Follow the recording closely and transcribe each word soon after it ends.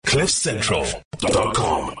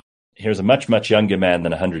CliffCentral.com. Here's a much, much younger man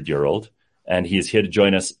than a 100-year-old, and he is here to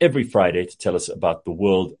join us every Friday to tell us about the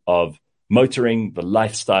world of motoring, the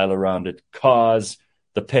lifestyle around it, cars,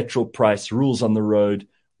 the petrol price, rules on the road,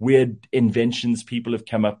 weird inventions people have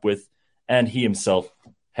come up with, and he himself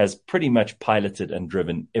has pretty much piloted and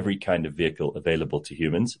driven every kind of vehicle available to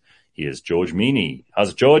humans. He is George Meany. How's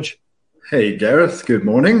it, George? Hey, Gareth. Good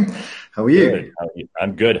morning. How are you? Good.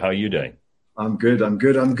 I'm good. How are you doing? I'm good. I'm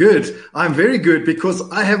very good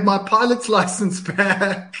because I have my pilot's license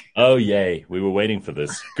back. Oh, yay. We were waiting for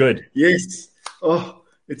this. Good. Yes. Oh,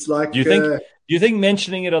 it's like... Do you think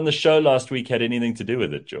mentioning it on the show last week had anything to do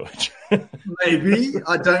with it, George? Maybe.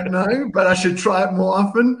 I don't know, but I should try it more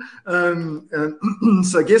often.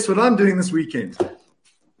 So guess what I'm doing this weekend?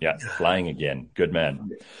 Yeah, flying again. Good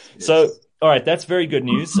man. Yes. So, all right, that's very good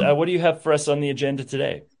news. What do you have for us on the agenda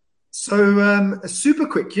today? So super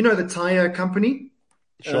quick, you know the tire company?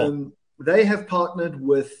 Sure. They have partnered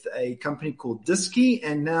with a company called Disky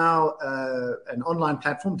and now an online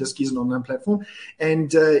platform. Disky is an online platform.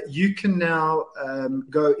 And you can now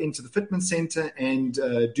go into the fitment center and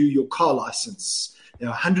do your car license. There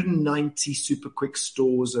are 190 Super Quick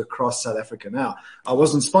stores across South Africa. Now, I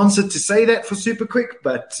wasn't sponsored to say that for Super Quick,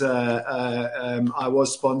 but I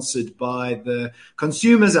was sponsored by the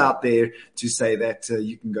consumers out there to say that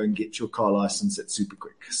you can go and get your car license at Super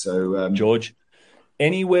Quick. So, George,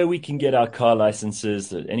 anywhere we can get our car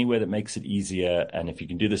licenses, anywhere that makes it easier, and if you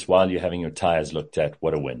can do this while you're having your tires looked at,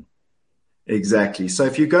 what a win. Exactly. So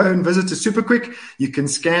if you go and visit a Super Quick, you can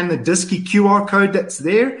scan the Disky QR code that's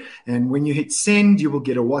there. And when you hit send, you will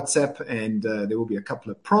get a WhatsApp and there will be a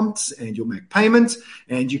couple of prompts and you'll make payment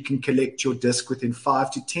and you can collect your disc within 5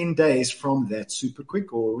 to 10 days from that Super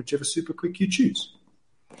Quick or whichever Super Quick you choose.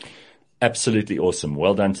 Absolutely awesome.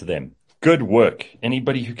 Well done to them. Good work.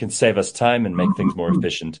 Anybody who can save us time and make things more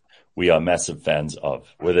efficient, we are massive fans of,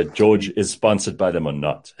 whether George is sponsored by them or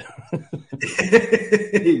not.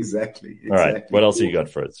 Exactly. All right. What else have you got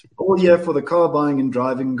for us? All year for the car buying and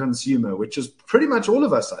driving consumer, which is pretty much all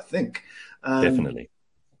of us, I think. Definitely.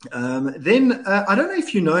 Then I don't know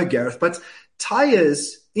if you know, Gareth, but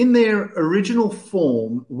tires in their original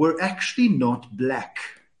form were actually not black.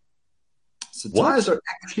 So tires are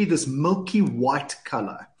actually this milky white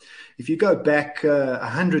color. If you go back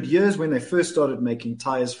 100 years when they first started making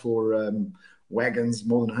tires for wagons,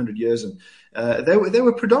 more than 100 years, and they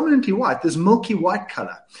were predominantly white, this milky white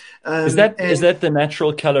color. Is that the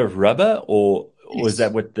natural color of rubber, or is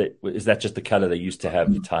that just the color they used to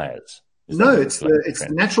have for tires? No, it's the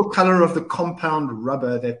natural color of the compound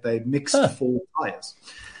rubber that they mixed for tires.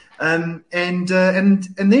 And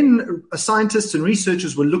then scientists and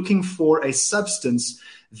researchers were looking for a substance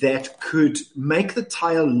that could make the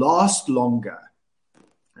tire last longer,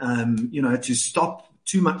 to stop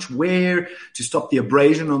too much wear, to stop the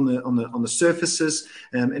abrasion on the surfaces,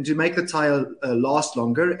 and to make the tire last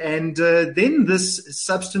longer. And then this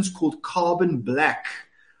substance called carbon black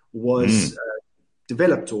was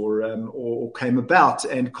developed or came about.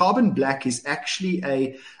 And carbon black is actually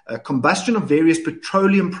a combustion of various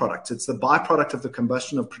petroleum products. It's the byproduct of the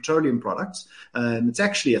combustion of petroleum products. It's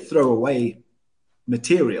actually a throwaway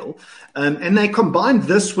material. And they combined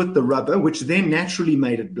this with the rubber, which then naturally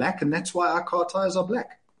made it black. And that's why our car tires are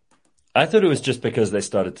black. I thought it was just because they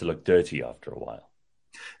started to look dirty after a while.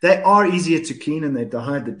 They are easier to clean and they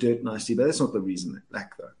hide the dirt nicely, but that's not the reason they're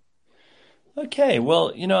black, though. Okay,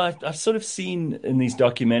 well, I've sort of seen in these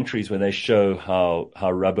documentaries where they show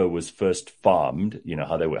how rubber was first farmed,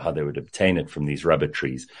 how they would obtain it from these rubber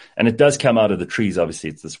trees. And it does come out of the trees.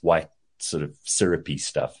 Obviously, it's this white sort of syrupy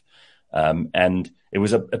stuff. And it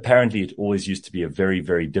was apparently it always used to be a very,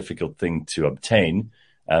 very difficult thing to obtain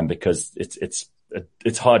because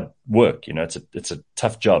it's hard work. It's a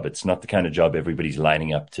tough job. It's not the kind of job everybody's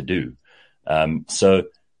lining up to do. So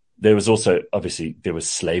there was also, obviously, there was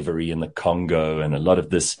slavery in the Congo, and a lot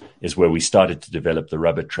of this is where we started to develop the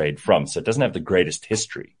rubber trade from. So it doesn't have the greatest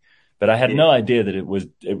history. But I had no idea that it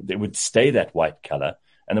would stay that white color,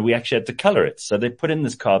 and that we actually had to color it. So they put in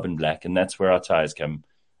this carbon black, and that's where our tires come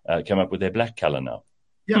up with their black color now.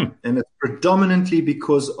 Yeah, and it's predominantly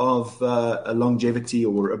because of a longevity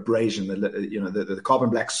or abrasion. The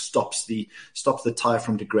carbon black stops the tire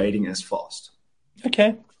from degrading as fast.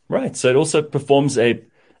 Okay, right. So it also performs a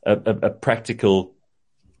practical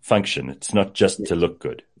function. It's not just to look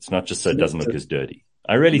good. It's not just so it doesn't look as dirty.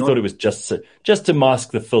 I really thought it was just to mask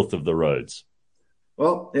the filth of the roads.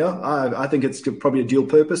 Well, yeah, I think it's probably a dual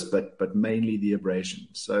purpose, but mainly the abrasion.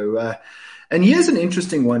 So, and here's an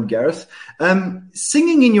interesting one, Gareth.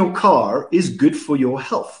 Singing in your car is good for your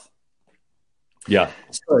health. Yeah,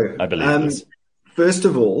 so, I believe this. First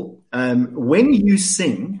of all, when you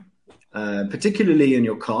sing, particularly in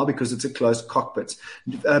your car because it's a closed cockpit,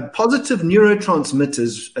 positive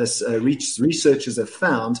neurotransmitters, as researchers have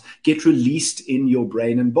found, get released in your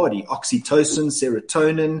brain and body: oxytocin,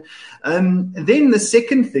 serotonin. Then the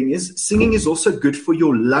second thing is singing is also good for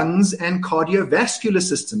your lungs and cardiovascular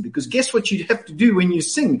system, because guess what you have to do when you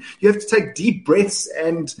sing? You have to take deep breaths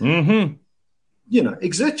and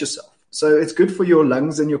exert yourself. So it's good for your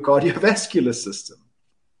lungs and your cardiovascular system.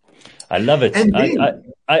 I love it. And then,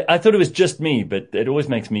 I thought it was just me, but it always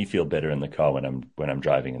makes me feel better in the car when I'm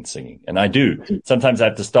driving and singing. And I do. Sometimes I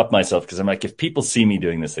have to stop myself because I'm like, if people see me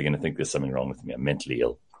doing this, they're going to think there's something wrong with me. I'm mentally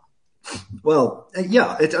ill. Well,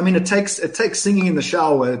 yeah. It takes singing in the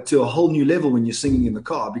shower to a whole new level when you're singing in the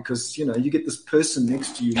car, because you get this person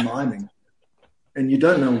next to you miming, and you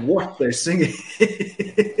don't know what they're singing.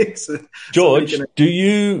 So George, do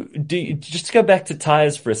you just to go back to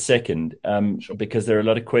tires for a second, Sure. because there are a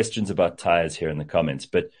lot of questions about tires here in the comments,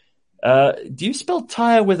 but do you spell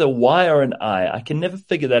tire with a Y or an I? I can never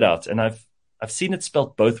figure that out, and I've seen it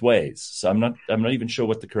spelled both ways, so I'm not even sure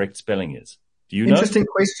what the correct spelling is. Do you know? Interesting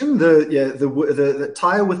question. The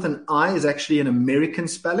tire with an I is actually an American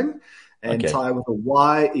spelling. And Okay. tire with a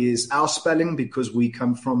Y is our spelling, because we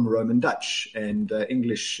come from Roman Dutch and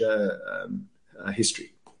English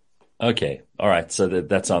history. Okay. All right. So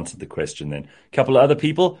that's answered the question then. A couple of other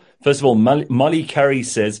people. First of all, Molly Curry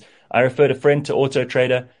says, I referred a friend to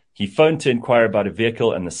AutoTrader. He phoned to inquire about a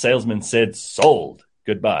vehicle and the salesman said, sold.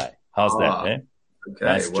 Goodbye. How's that? Eh? Okay,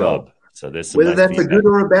 nice job. So there's some whether nice that's feedback. a good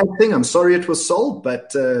or a bad thing, I'm sorry it was sold,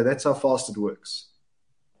 but that's how fast it works.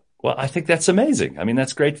 Well, I think that's amazing. I mean,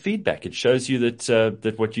 that's great feedback. It shows you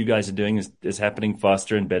that what you guys are doing is happening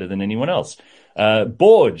faster and better than anyone else.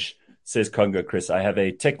 Borge says, Congo Chris, I have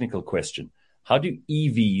a technical question. How do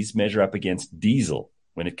EVs measure up against diesel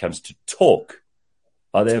when it comes to torque?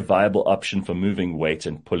 Are they a viable option for moving weight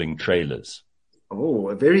and pulling trailers? Oh,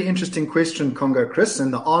 a very interesting question, Congo Chris.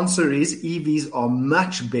 And the answer is EVs are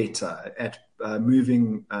much better at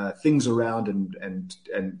moving things around and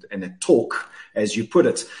at torque, as you put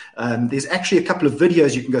it. There's actually a couple of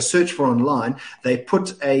videos you can go search for online. They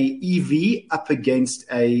put a EV up against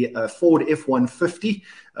a Ford F-150,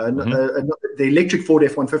 the electric Ford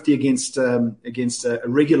F-150 against a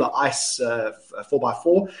regular ICE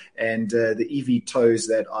 4x4, and the EV tows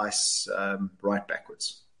that ICE right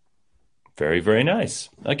backwards. Very, very nice.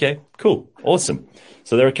 Okay, cool. Awesome.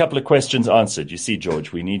 So there are a couple of questions answered. You see,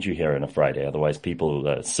 George, we need you here on a Friday. Otherwise,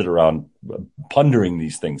 people sit around pondering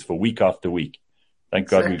these things for week after week. Thank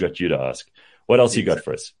God we got you to ask. What else you got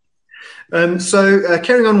for us? So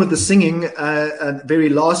carrying on with the singing, very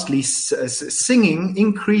lastly, singing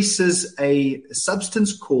increases a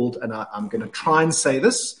substance called, and I'm going to try and say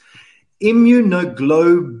this,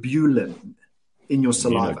 immunoglobulin in your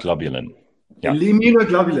saliva. Immunoglobulin. Yeah.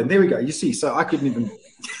 Immunoglobulin. There we go. You see, so I couldn't even.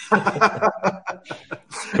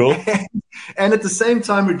 Cool. And at the same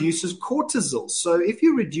time reduces cortisol. So if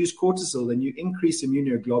you reduce cortisol and you increase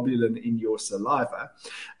immunoglobulin in your saliva,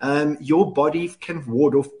 your body can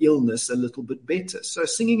ward off illness a little bit better. So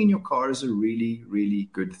singing in your car is a really, really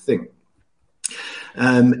good thing.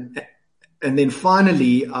 And then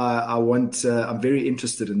finally, I'm very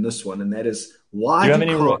interested in this one, and that is why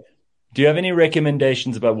do you have any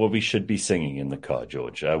recommendations about what we should be singing in the car,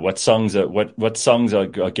 George? What songs are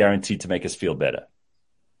guaranteed to make us feel better?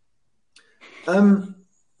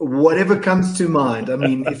 Whatever comes to mind. I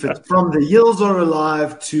mean, if it's from The Hills Are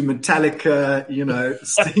Alive to Metallica,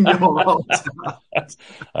 sing your heart out.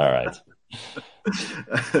 All right.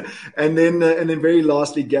 And then very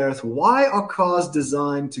lastly, Gareth, why are cars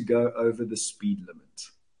designed to go over the speed limit?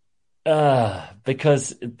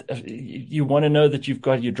 Because you want to know that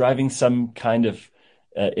you're driving some kind of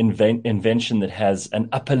invention that has an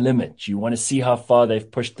upper limit. You want to see how far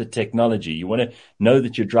they've pushed the technology. You want to know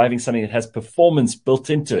that you're driving something that has performance built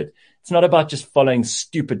into it. It's not about just following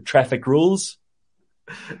stupid traffic rules.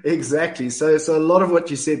 Exactly. So a lot of what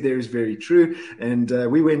you said there is very true. And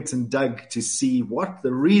we went and dug to see what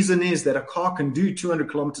the reason is that a car can do 200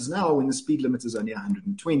 kilometers an hour when the speed limit is only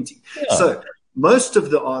 120. Yeah. So most of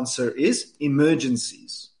the answer is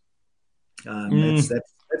emergencies.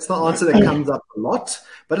 That's the answer that comes up a lot,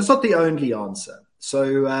 but it's not the only answer.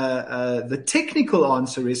 So the technical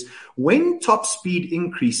answer is when top speed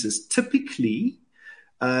increases, typically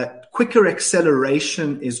quicker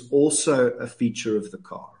acceleration is also a feature of the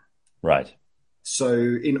car. Right. So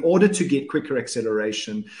in order to get quicker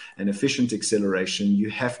acceleration and efficient acceleration,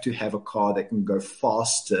 you have to have a car that can go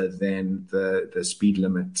faster than the speed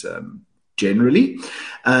limit generally.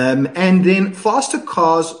 And then faster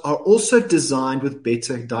cars are also designed with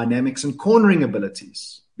better dynamics and cornering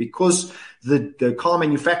abilities, because the car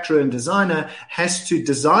manufacturer and designer has to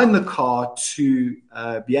design the car to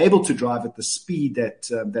be able to drive at the speed that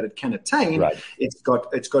it can attain. Right. It's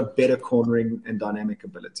got better cornering and dynamic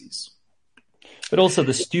abilities. But also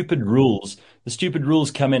the stupid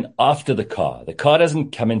rules come in after the car. The car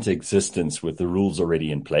doesn't come into existence with the rules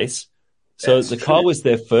already in place. So the car was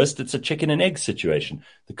there first. It's a chicken and egg situation.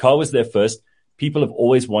 The car was there first. People have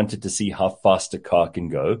always wanted to see how fast a car can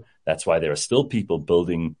go. That's why there are still people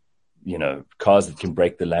building, cars that can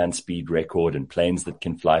break the land speed record and planes that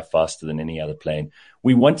can fly faster than any other plane.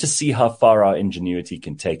 We want to see how far our ingenuity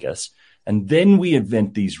can take us. And then we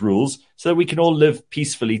invent these rules so that we can all live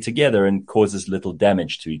peacefully together and cause as little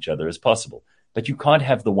damage to each other as possible. But you can't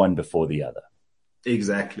have the one before the other.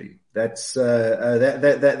 Exactly. That's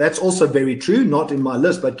also very true. Not in my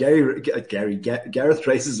list, but Gareth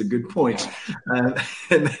raises a good point, and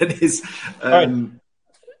that is.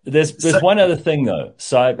 There's one other thing though.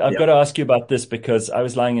 So I've got to ask you about this, because I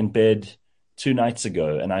was lying in bed 2 nights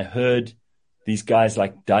ago and I heard these guys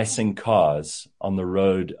like dicing cars on the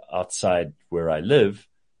road outside where I live,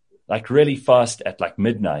 like really fast at like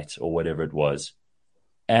midnight or whatever it was.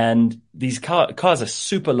 And these cars are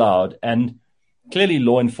super loud, and clearly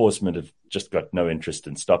law enforcement have just got no interest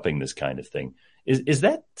in stopping this kind of thing. Is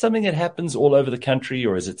that something that happens all over the country,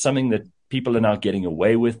 or is it something that people are now getting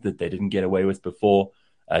away with that they didn't get away with before?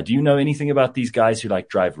 Do you know anything about these guys who like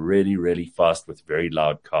drive really, really fast with very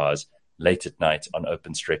loud cars late at night on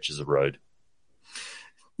open stretches of road?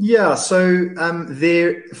 Yeah, so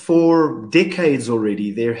there for decades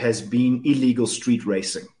already, there has been illegal street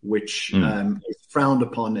racing, which is frowned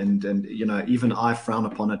upon, and even I frown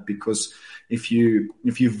upon it, because if you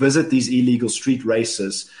visit these illegal street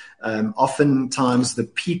races, oftentimes the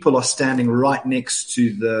people are standing right next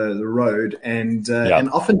to the road, and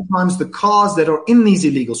oftentimes the cars that are in these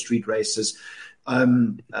illegal street races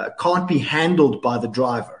can't be handled by the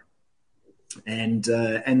driver. And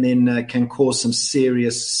then can cause some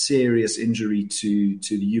serious injury to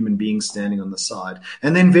the human being standing on the side.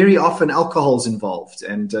 And then very often alcohol's involved.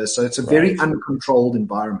 And so it's a very uncontrolled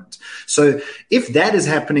environment. So if that is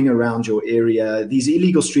happening around your area, these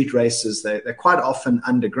illegal street races, they're quite often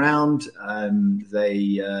underground.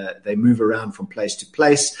 They move around from place to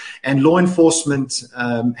place. And law enforcement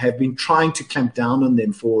have been trying to clamp down on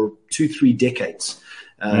them for 2-3 decades.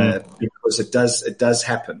 Because it does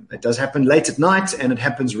happen. It does happen late at night, and it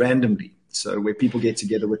happens randomly. So where people get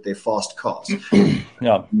together with their fast cars.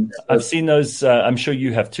 Yeah, I've seen those. I'm sure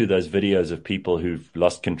you have too. Those videos of people who've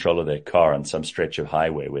lost control of their car on some stretch of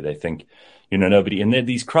highway where they think, nobody. And there are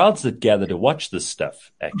these crowds that gather to watch this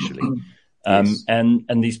stuff, actually. Yes.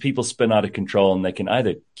 And these people spin out of control, and they can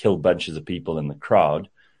either kill bunches of people in the crowd,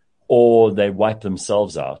 or they wipe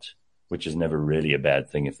themselves out, which is never really a bad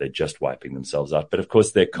thing if they're just wiping themselves out. But of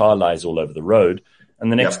course, their car lies all over the road.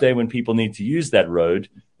 And the next day when people need to use that road,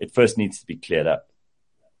 it first needs to be cleared up.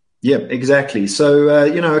 Yeah, exactly. So,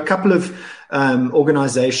 a couple of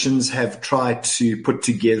organizations have tried to put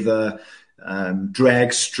together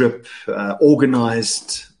drag strip,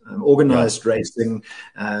 organized racing,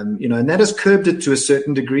 and that has curbed it to a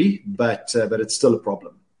certain degree, but it's still a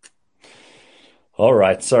problem. All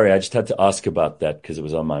right. Sorry, I just had to ask about that because it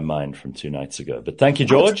was on my mind from 2 nights ago. But thank you,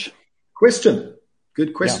 George.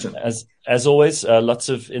 Good question. Yeah, as always, lots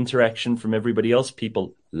of interaction from everybody else.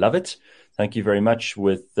 People love it. Thank you very much.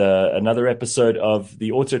 With another episode of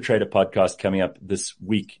the AutoTrader podcast coming up this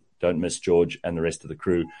week. Don't miss George and the rest of the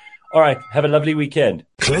crew. All right. Have a lovely weekend.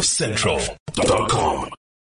 CliffCentral.com